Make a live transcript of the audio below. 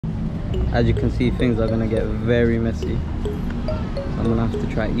As you can see, things are gonna get very messy. I'm gonna have to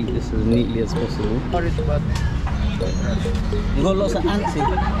try to eat this as neatly as possible. You got lots of ants here.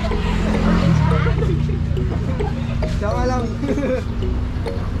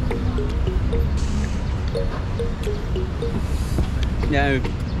 Yeah,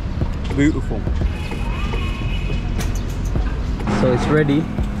 beautiful. So it's ready,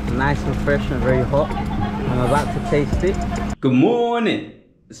 nice and fresh and very hot. I'm about to taste it. Good morning.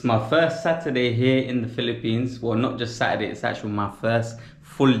 It's my first Saturday here in the Philippines. Well, not just Saturday, it's actually my first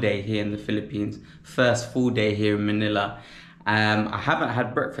full day here in the Philippines. First full day here in Manila. I haven't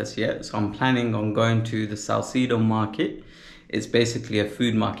had breakfast yet, so I'm planning on going to the Salcedo market. It's basically a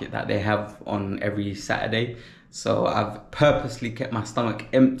food market that they have on every Saturday. So I've purposely kept my stomach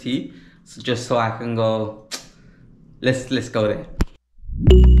empty, just so I can go, let's go there.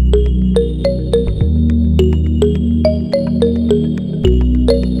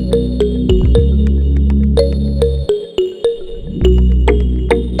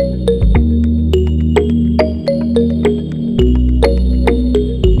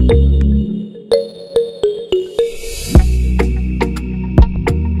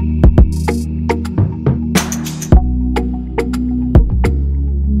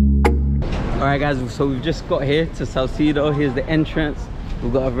 Alright guys, so we've just got here to Salcedo. Here's the entrance.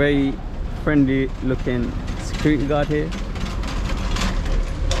 We've got a very friendly looking security guard here.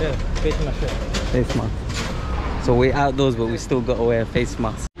 Yeah, face mask. Face mask. So we're outdoors, but we still got to wear a face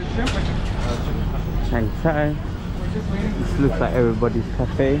mask. Shanghai. This looks like everybody's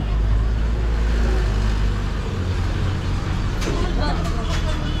cafe.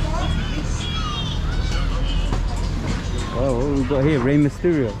 Oh, what we got here? Rey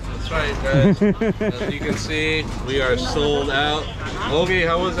Mysterio. That's right, guys. As you can see, we are sold out. Logie,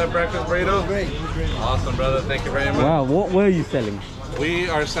 how was that breakfast burrito? Great. Awesome, brother. Thank you very much. Wow, what were you selling? We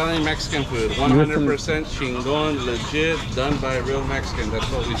are selling Mexican food. 100% chingon, legit, done by a real Mexican. That's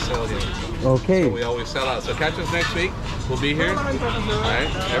what we sell here. Okay. So we always sell out. So catch us next week. We'll be here. All right.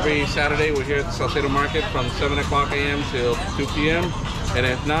 Every Saturday, we're here at the Salcedo Market from 7 o'clock a.m. till 2 p.m. And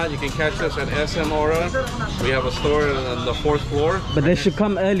if not, you can catch us at SM Aura. We have a store on the 4th floor. But they should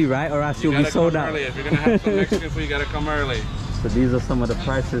come early, right? Or else you'll be sold out. Early. If you're going to have some Mexican food, you got to come early. So these are some of the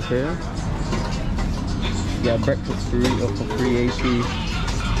prices here. Yeah, breakfast burrito for $3.80.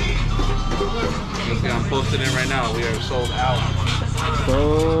 You see, I'm posting it right now. We are sold out.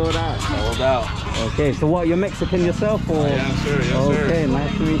 Sold out. Sold out. Okay, so what, you're Mexican yourself or? Yes, sir. Yes, sir. Okay,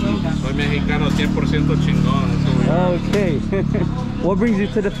 nice to meet you. Soy mexicano 100% chingón. Okay. What brings you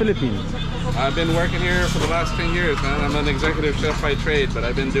to the Philippines? I've been working here for the last 10 years, man. I'm an executive chef by trade, but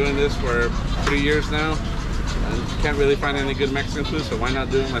I've been doing this for 3 years now. And can't really find any good Mexican food, so why not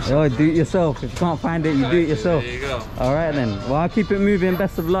do it myself? Oh, do it yourself. If you can't find it, you do it yourself. There you go. All right then. Well, I'll keep it moving.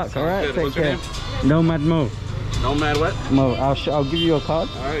 Best of luck. All right. Take care. Nomad Mo. Nomad what? Mo. I'll give you a card.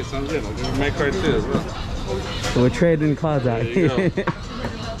 All right, sounds good. I'll give you my card too as well. So we're trading cards out here.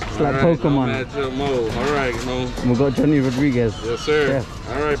 It's like Pokemon. Nomad Mo. All right, Mo. We got Johnny Rodriguez. Yes, sir. Chef.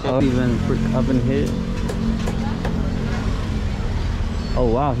 All right, Oh, even brick oven here. Oh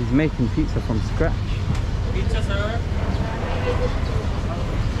wow, he's making pizza from scratch. Pizza, sir.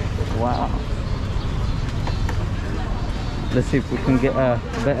 Wow. Let's see if we can get a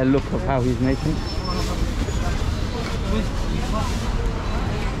better look of how he's making.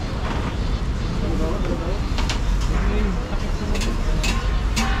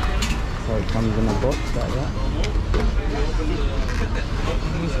 So it comes in a box like that.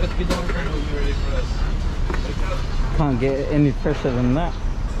 Can't get any fresher than that.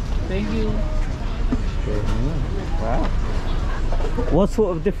 Thank you. Wow. What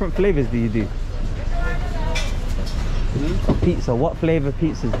sort of different flavors do you do? A pizza. What flavor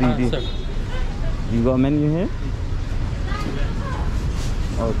pizzas do you do? Sir. You got a menu here?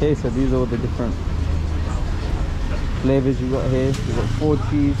 Okay, so these are all the different flavors you got here. You got 4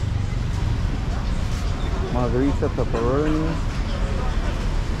 cheese, margarita, pepperoni.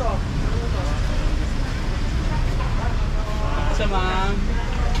 Pizza, ma'am.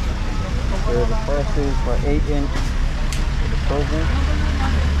 Here are the prices for 8-inch.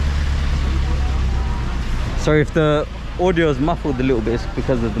 Sorry if the audio is muffled a little bit, it's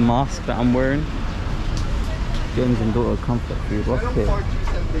because of the mask that I'm wearing. James and daughter comfort food. What's here?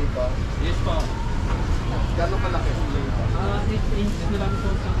 Yes, po. 8 inches na lang po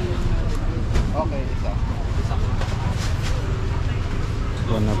sa kanyang. Okay, isa.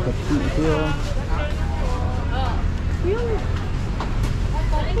 Gonna put it here.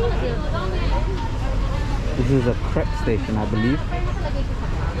 This is a crepe station, I believe,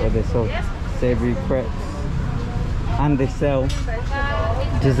 where they sell savory crepes and they sell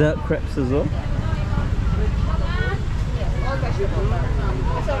Dessert crepes as well.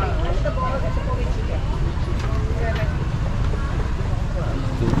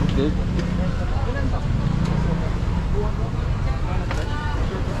 Good.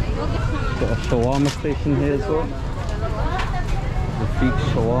 Got a shawarma station here as well. The beef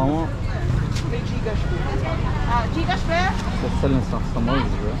shawarma. They're selling some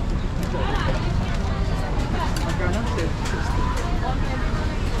samosas, bro.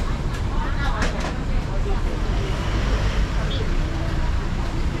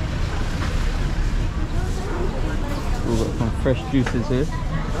 We've got some fresh juices here.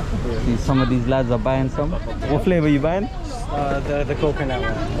 See, some of these lads are buying some. What flavour are you buying? The coconut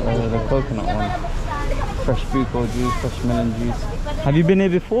one. The coconut one. Fresh buko juice, fresh melon juice. Have you been here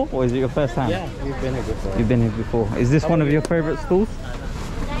before, or is it your first time? Yeah, we've been here before. You've been here before. Is this one of your favourite stalls?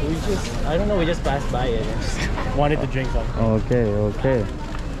 I don't know, we just passed by it and just wanted to drink something.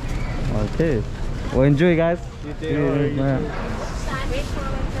 Okay. Well, enjoy, guys. You too.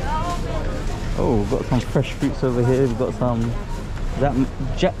 Oh, we've got some fresh fruits over here. We've got some, is that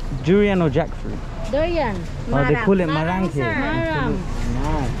durian or jackfruit? Durian. Oh, they call it marang here. Maram.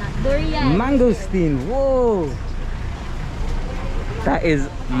 Nice. Durian. Mangosteen. Whoa. That is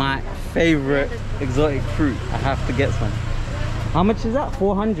my favorite exotic fruit. I have to get some. How much is that?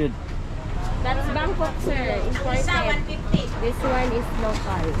 400. That's Bangkok, sir. Imported. 150. This one is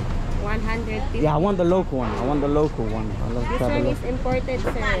local. 150. Yeah, I want the local one. I love This to one have is imported,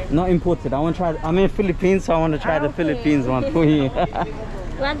 sir. not imported. I want to try. I'm in Philippines, so I want to try the Okay. Philippines one for you.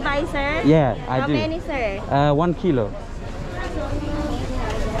 Want buy, sir? Yeah, I How do. many, sir? 1 kilo.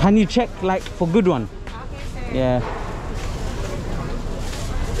 Can you check like for good one? Okay, sir. Yeah.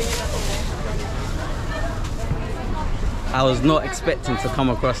 I was not expecting to come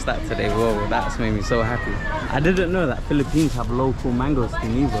across that today. Whoa, that's made me so happy. I didn't know that Philippines have local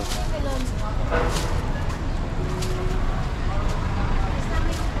mangosteen either.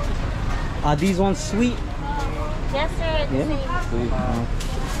 Are these ones sweet? Yes, sir. The same. Sweet.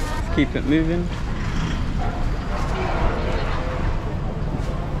 Let's keep it moving.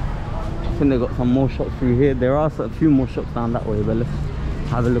 I think they got some more shops through here. There are a few more shops down that way, but let's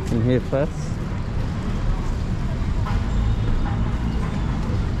have a look in here first.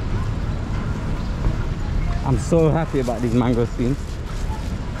 I'm so happy about these mangosteens.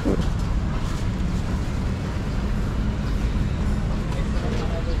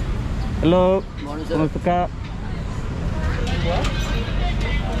 Hello. Morning, sir. Kamusta?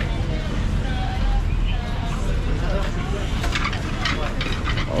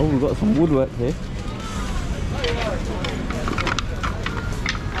 Oh, we've got some woodwork here.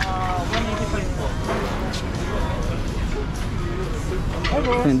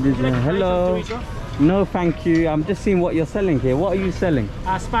 Hello. No, thank you. I'm just seeing what you're selling here. What are you selling?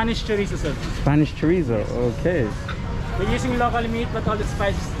 Spanish chorizo, sir. Spanish chorizo. Okay. We're using local meat, but all the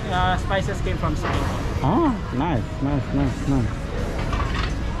spices came from Spain. Ah, nice.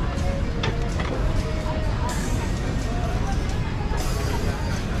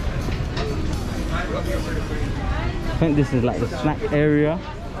 I think this is like the snack area.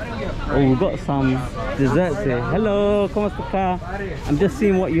 Oh, we've got some desserts here. Hello, ¿cómo está? I'm just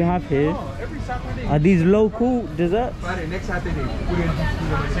seeing what you have here. Are these local desserts? Next Saturday.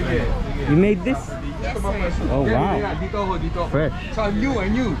 You made this? Yes, sir. Oh, wow. Dito. Fresh. So I'm new.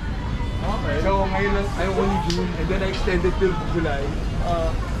 So ngayon lang, I only June, and then I extended till July.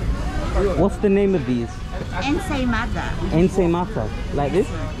 What's the name of these? Ensaymada. Ensaymada, like this?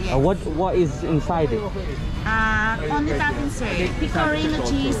 Yes. What is inside it? On the top insert, pecorino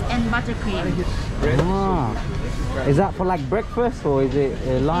cheese and buttercream. Ah, is that for like breakfast or is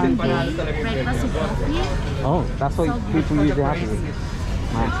it lunch? Breakfast with coffee. Oh, that's what people usually have with it.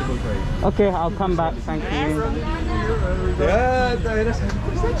 Nice. Okay, I'll come back. Thank you.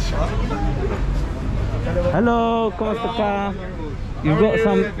 Hello, ¿cómo está? You've got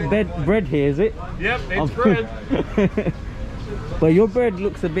some bread here, is it? Yep, it's bread. But your bread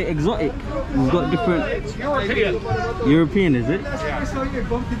looks a bit exotic. You've got different. It's European. European, is it? I saw you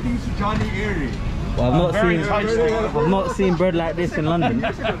bumped into Johnny Airy. Well, Very tasty. I've not seen bread like this in London. Oh,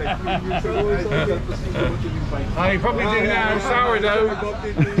 you probably do now. Sourdough.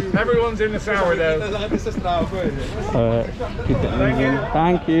 Everyone's in the sourdough. Keep it moving.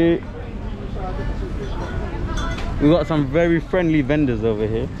 Thank you. We've got some very friendly vendors over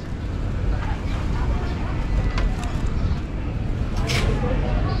here.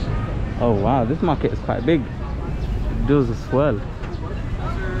 Oh wow, this market is quite big. It does a swirl.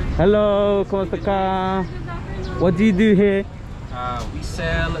 Hello, ¿cómo está? What do you do here? We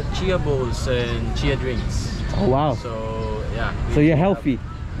sell chia bowls and chia drinks. Oh wow. So Yeah. So you're healthy.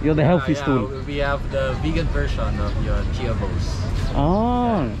 You're the healthy stool. We have the vegan version of your chia bowls.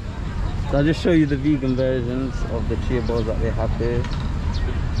 Oh. So I'll just show you the vegan versions of the chia bowls that they have here.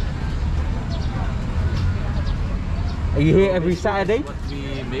 Are you here every Saturday? What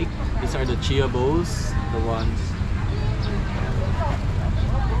we make, these are the chia bowls, the ones.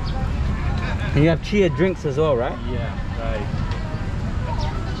 And you have chia drinks as well, right? Yeah, right.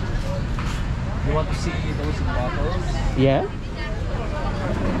 You want to see those in bottles? Yeah.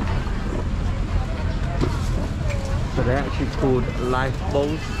 So they're actually called life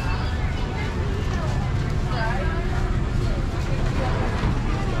bowls.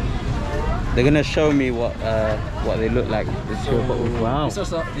 They're gonna show me what they look like. Wow.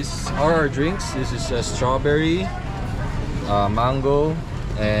 These are our drinks. This is strawberry, mango,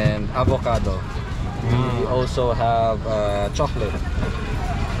 and avocado. We also have chocolate.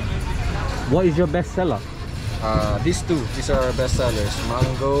 What is your best seller? These are our best sellers,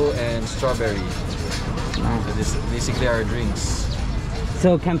 mango and strawberry. Nice. So this basically our drinks.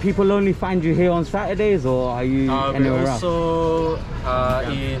 So can people only find you here on Saturdays, or are you anywhere else? We're also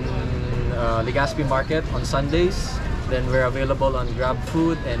in Legazpi Market on Sundays. Then we're available on Grab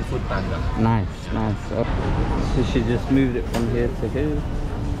Food and Food Panda. Nice, nice. So she just moved it from here to here.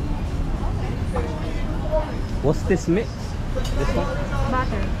 What's this mix? This one?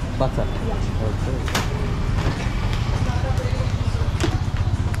 Butter. Butter. Yeah. Okay.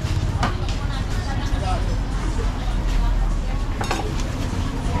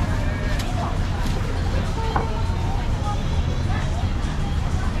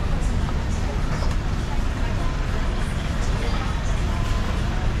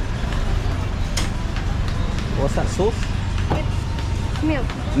 What's that sauce? It's milk.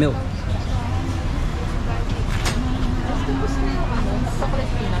 Milk.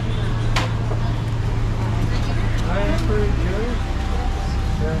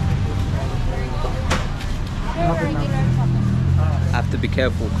 I have to be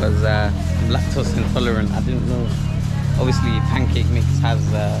careful because I'm lactose intolerant. I didn't know. Obviously, pancake mix has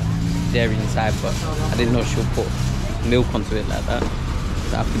dairy inside, but I didn't know she'll put milk onto it like that.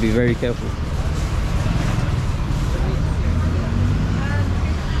 So I have to be very careful.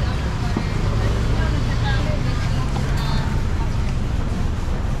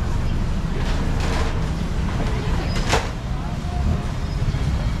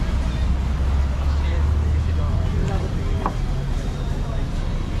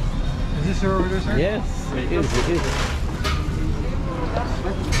 Is this your order, sir? Yes, it is. It is.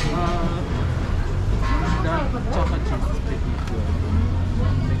 Chocolate cheese is pretty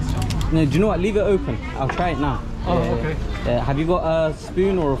good. No, do you know what? Leave it open. I'll try it now. Oh, okay. Have you got a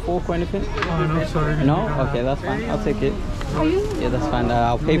spoon or a fork or anything? Oh, no, sorry. No? Okay, that's fine. I'll take it. Yeah, that's fine.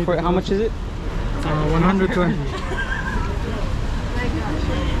 I'll pay for it. How much is it? 120.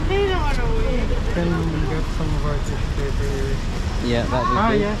 Can we get some of our tissue paper here? Yeah, that'd be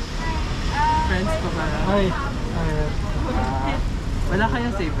good. Yes. Friends ko pala. Hi. Wala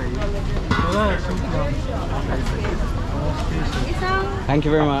kayong savory? Wala, simple. Thank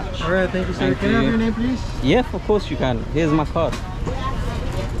you very much. Alright, thank you, sir. Thank Can I have you. your name, please? Yeah, of course you can. Here's my card.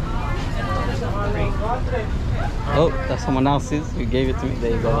 Oh, that's someone else's who gave it to me.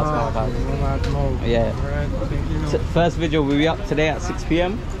 There you go, that's my card. Yeah. Alright, thank you. So first video will be up today at 6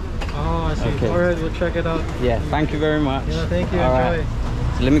 p.m. Oh, I see. Okay. Alright, we'll check it out. Yeah, thank you very much. Yeah, thank you. All Enjoy. right.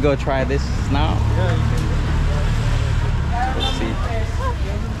 So let me go try this now. Yeah, you can. Let's see.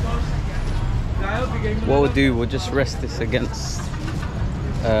 What we'll do, we'll just rest this against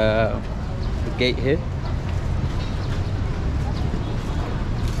the gate here.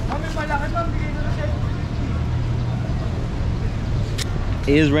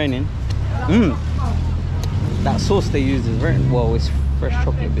 It is raining. That sauce they use is very well. It's fresh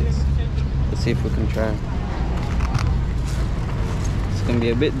chocolate bits. Let's see if we can try. It's gonna be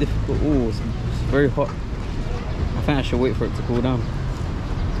a bit difficult. Oh, it's very hot. I think I should wait for it to cool down.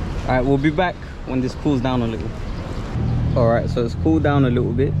 All right, we'll be back when this cools down a little. All right, so it's cooled down a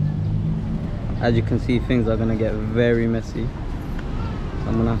little bit. As you can see, things are gonna get very messy. So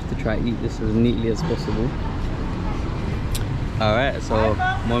I'm gonna have to try to eat this as neatly as possible. All right, so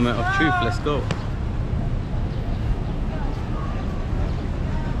moment of truth, let's go.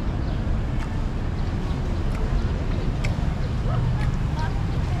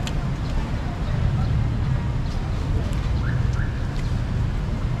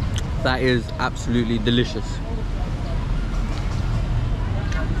 That is absolutely delicious.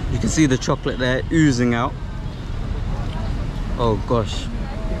 You can see the chocolate there oozing out. Oh gosh.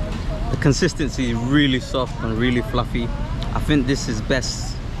 The consistency is really soft and really fluffy. I think this is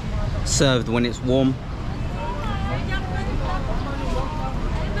best served when it's warm.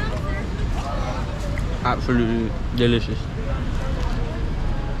 Absolutely delicious.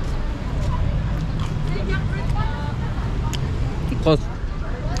 It costs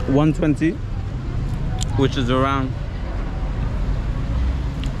 $1.20, which is around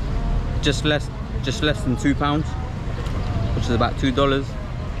just less than £2, which is about $2.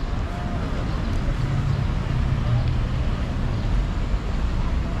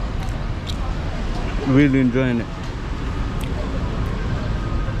 Really enjoying it.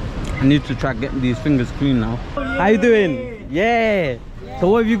 I need to try getting these fingers clean now. How you doing? Yeah. So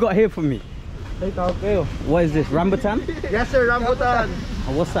what have you got here for me? What is this? Rambutan? Yes sir, rambutan.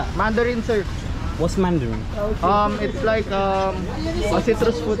 Oh, what's that? Mandarin sir. What's mandarin? It's like a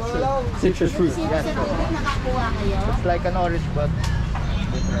citrus fruit sir. Citrus fruit. Yes sir. It's like an orange but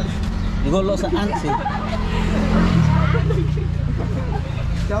different. You got lots of ants here.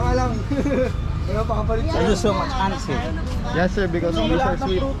 There's just so much ants here. Yes sir, because these are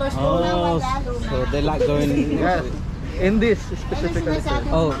sweet. Oh, so they like going. Yes. In this specifically sir.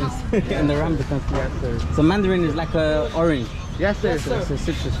 Oh, it's in the rambutan. Yes sir. So mandarin is like a orange. Yes sir. So it's a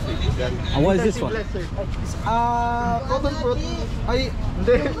citrus fruit. And what is this one? Cotton fruit. Ay,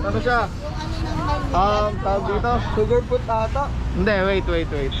 hindi. Ano siya? Tawag dito? Sugar fruit ata? Hindi, wait.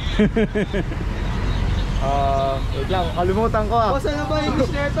 Uh, Wait lang, kalimutan ko ah. Saan na ba yung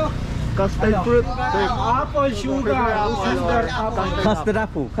English nito? Custard fruit. Apple, sugar, apple. Custard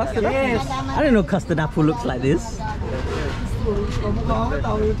apple. Custard apple. Yes. I didn't know custard apple looks like this.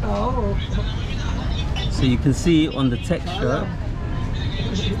 So you can see on the texture,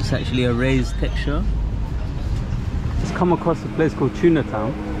 it's actually a raised texture. It's come across a place called Tuna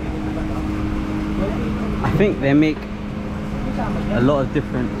Town. I think they make a lot of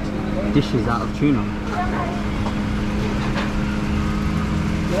different dishes out of tuna.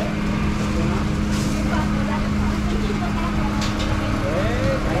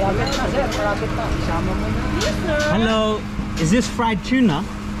 Hello, is this fried tuna?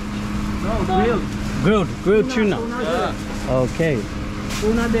 No, grilled. Grilled tuna. Okay.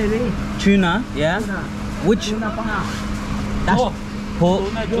 Tuna belly. Tuna, yeah. Which? Tuna pa nga. That's pork.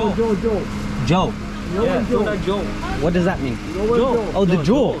 Joe. Joe. Yeah, tuna Joe. What does that mean? Joe. Oh, the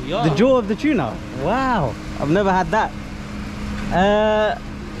jaw. Yeah. The jaw of the tuna. Wow, I've never had that.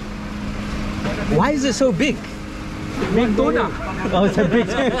 Why is it so big? Big tuna. Oh, it's a big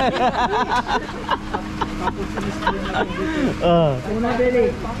tuna. Tuna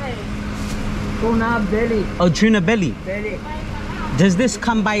belly. Tuna belly. Oh, tuna belly. Belly. Does this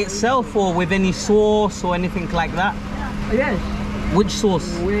come by itself or with any sauce or anything like that? Yes. Which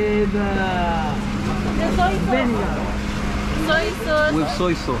sauce? With vinegar. Soy sauce. With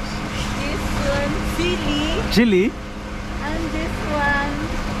soy sauce. This one, chili. Chili? And this one,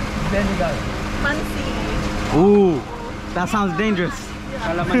 Vinegar. fancy. Ooh, that sounds dangerous.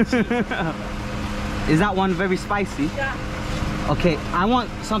 Is that one very spicy? Yeah. Okay, I want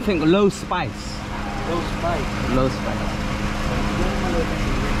something low spice. Low spice.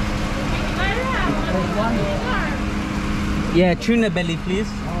 Yeah, tuna belly, please.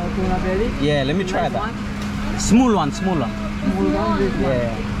 Tuna belly. Yeah, let me try that. Small one. Small one, this one.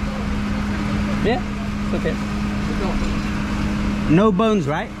 Yeah. Yeah, it's okay. No bones,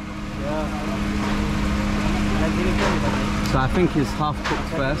 right? So I think it's half cooked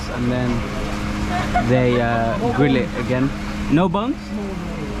first and then they grill it again. No bones?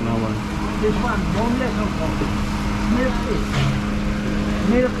 No bones. This one, boneless also. Milk fish.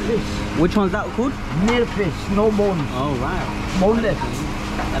 Milk fish. Which one's that called? Milk fish, no bones. Oh, right. Boneless.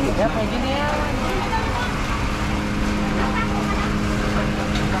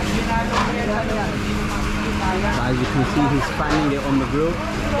 So as you can see, he's fanning it on the grill. 200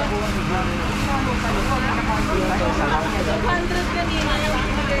 kanina yung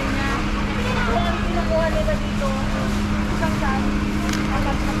pinagay niya. Ang kinukuha nila dito. Isang daan.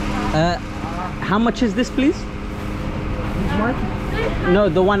 How much is this, please? This one? No,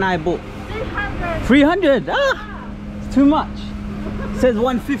 the one I bought. 300. 300? Ah! It's too much. It says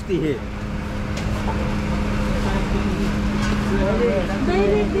 150 here.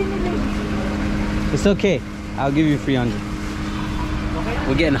 It's okay. I'll give you 300.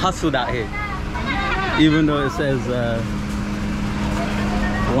 We're getting hustled out here. Even though it says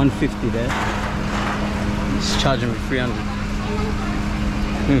 150 there. It's charging me 300.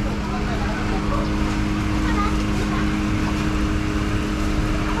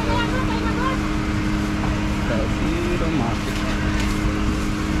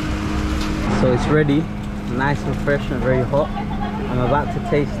 So it's ready, nice and fresh and very hot. I'm about to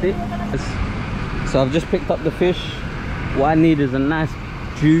taste it. So I've just picked up the fish. What I need is a nice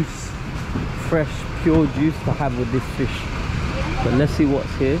juice, fresh, pure juice to have with this fish. But let's see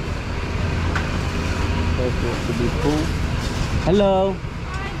what's here. This would be cool. Hello.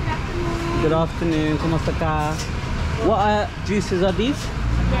 Good afternoon. Kumusta ka? What juices are these?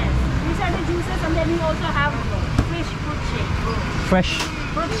 Yes, these are the juices, and then we also have fresh fruit shakes. Fresh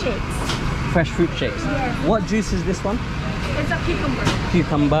Fruit shakes. fresh fruit shakes. Yes. What juice is this one? It's a cucumber.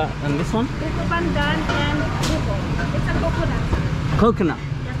 Cucumber. And this one? Buko pandan and buko. It's a coconut. Coconut.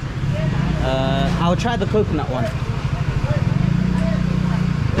 Yes, sir. I'll try the coconut one.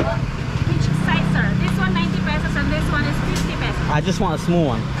 Which size, sir? This one 90 pesos and this one is 50 pesos. I just want a small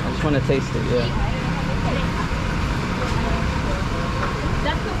one. I just want to taste it. Yeah.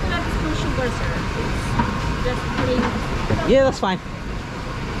 That coconut is no sugar, sir. It's just plain. Yeah, that's fine.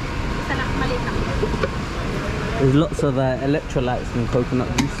 Isa lang, maliit lang. There's lots of electrolytes in coconut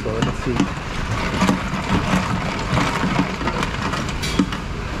juice, so let's see.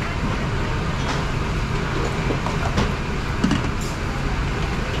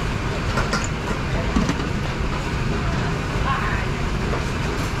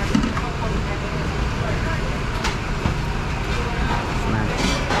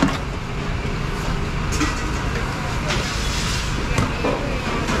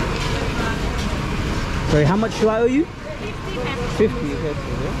 Sorry, how much do I owe you? 50 pesos,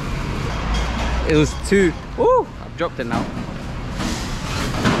 yeah. It was 2. Oh, I've dropped it now.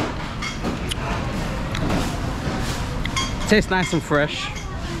 Tastes nice and fresh.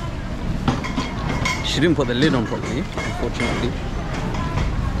 She didn't put the lid on properly, unfortunately.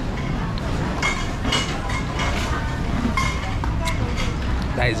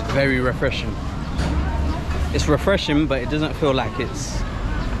 That is very refreshing. It's refreshing, but it doesn't feel like it's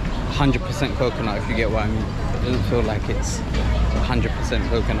 100% coconut, if you get what I mean. It doesn't feel like it's 100%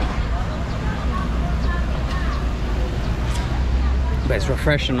 coconut. But it's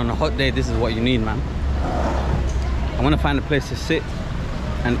refreshing on a hot day. This is what you need, man. I want to find a place to sit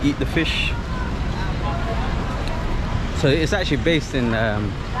and eat the fish. So it's actually based in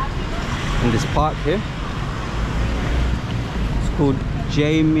this park here. It's called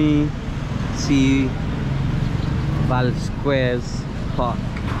Jamie C. Vasquez Park.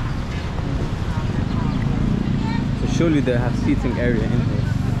 Surely they have seating area in here.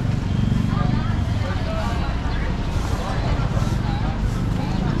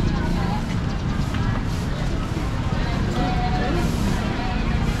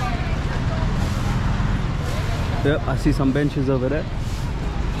 Yep, I see some benches over there.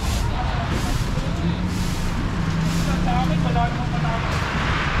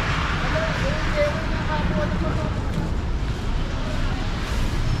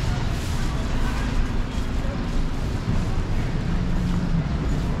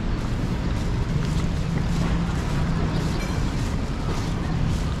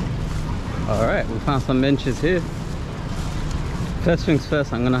 Alright, we found some benches here. First things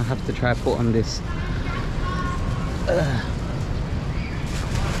first, I'm gonna have to try put on this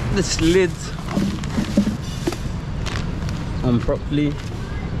lid on properly.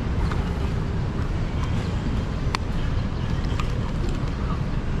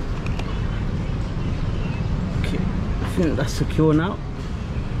 Okay, I think that's secure now.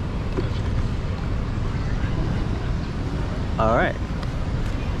 Alright.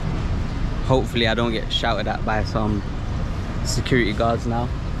 Hopefully I don't get shouted at by some security guards now.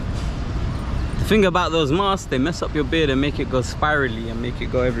 The thing about those masks, they mess up your beard and make it go spirally and make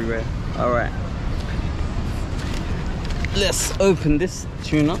it go everywhere. Alright. Let's open this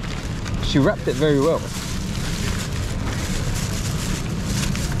tuna. She wrapped it very well.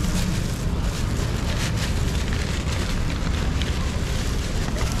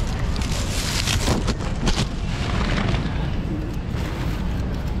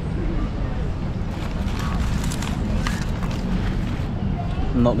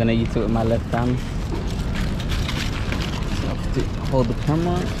 I'm not gonna eat it with my left hand. So I have to hold the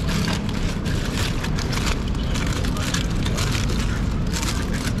camera.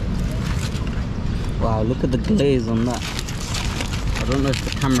 Wow, look at the glaze on that. I don't know if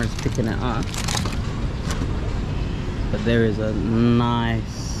the camera is picking it up, but there is a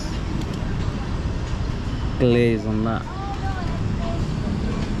nice glaze on that.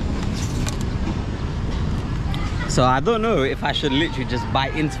 So I don't know if I should literally just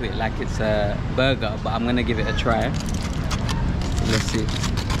bite into it like it's a burger, but I'm gonna give it a try. Let's see.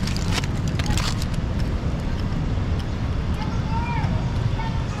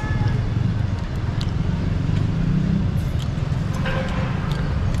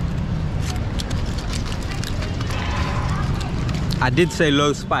 I did say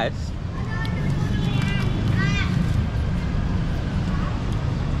low spice.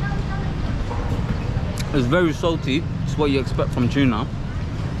 It's very salty. It's what you expect from tuna.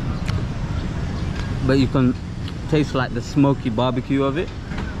 but you can taste like the smoky barbecue of it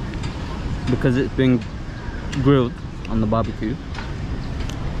because it's been grilled on the barbecue.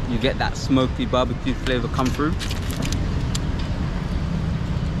 You get that smoky barbecue flavor come through.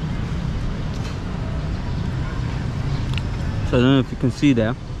 So I don't know if you can see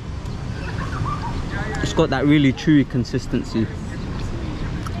there, it's got that really chewy consistency.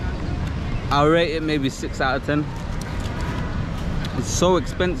 I'll rate it maybe 6 out of 10. It's so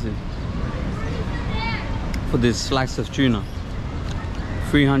expensive for this slice of tuna.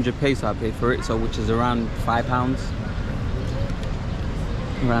 300 peso I paid for it, so which is around £5,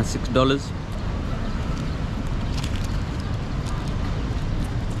 around $6.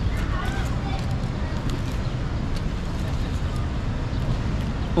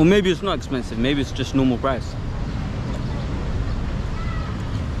 Or maybe it's not expensive, maybe it's just normal price.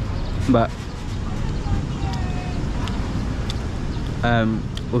 But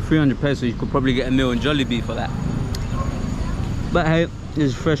with 300 pesos you could probably get a meal in Jollibee for that. But hey, this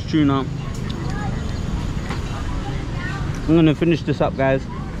is fresh tuna. I'm gonna finish this up, guys,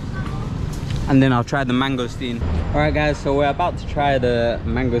 and then I'll try the mangosteen. Alright guys, so we're about to try the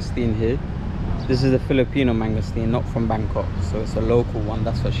mangosteen here. This is a Filipino mangosteen, not from Bangkok, so it's a local one,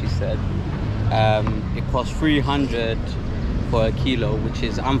 that's what she said. It costs 300 for a kilo, which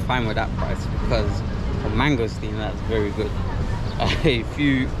is, I'm fine with that price because for mangosteen that's very good.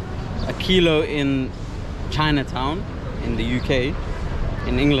 A kilo in Chinatown in the UK,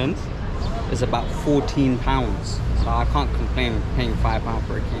 in England, is about £14, so I can't complain paying £5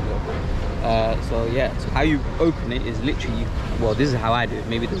 for a kilo. So yeah, so how you open it is literally, well, this is how I do it,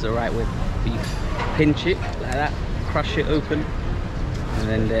 maybe there's a right way, but you pinch it like that, crush it open, and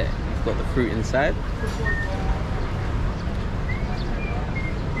then there you've got the fruit inside,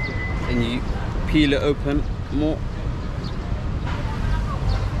 and you peel it open more.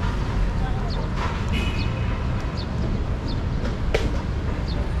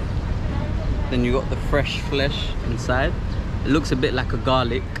 Then you got the fresh flesh inside. It looks a bit like a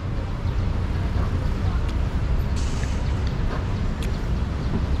garlic.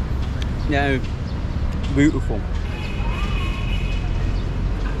 Yeah, beautiful.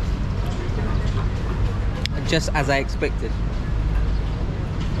 Just as I expected.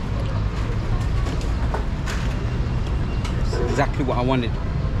 It's exactly what I wanted.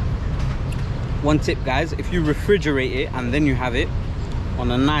 One tip, guys, if you refrigerate it and then you have it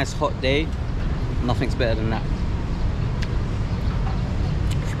on a nice hot day, nothing's better than that.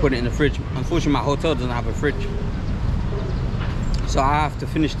 If you put it in the fridge, unfortunately my hotel doesn't have a fridge, so I have to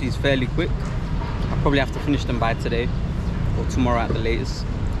finish these fairly quick. I'll probably have to finish them by today or tomorrow at the latest,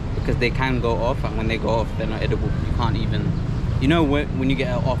 because they can go off, and when they go off they're not edible. You can't even, you know, when you get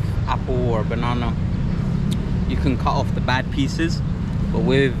an off apple or a banana, you can cut off the bad pieces, but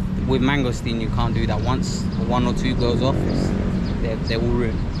with mangosteen you can't do that. Once one or two goes off, they will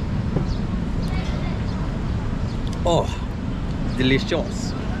ruin. Oh,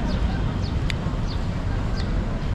 delicious.